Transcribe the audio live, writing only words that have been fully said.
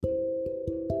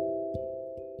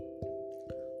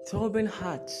Throbbing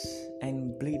hearts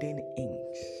and bleeding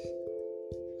inks.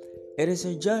 It is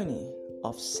a journey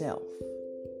of self,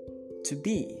 to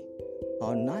be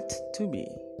or not to be.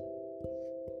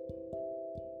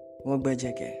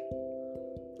 Wagbejeke,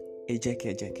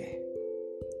 ejeke,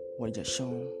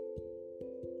 wajashon.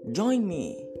 Join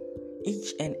me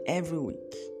each and every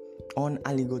week on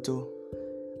Aligoto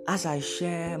as I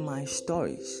share my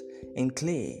stories in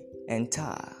clay and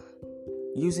tar,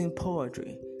 using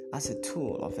poetry as a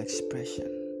tool of expression.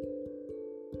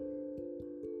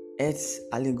 It's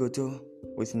Aligoto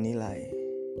with Nilai.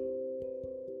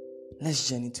 Let's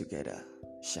journey together,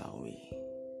 shall we?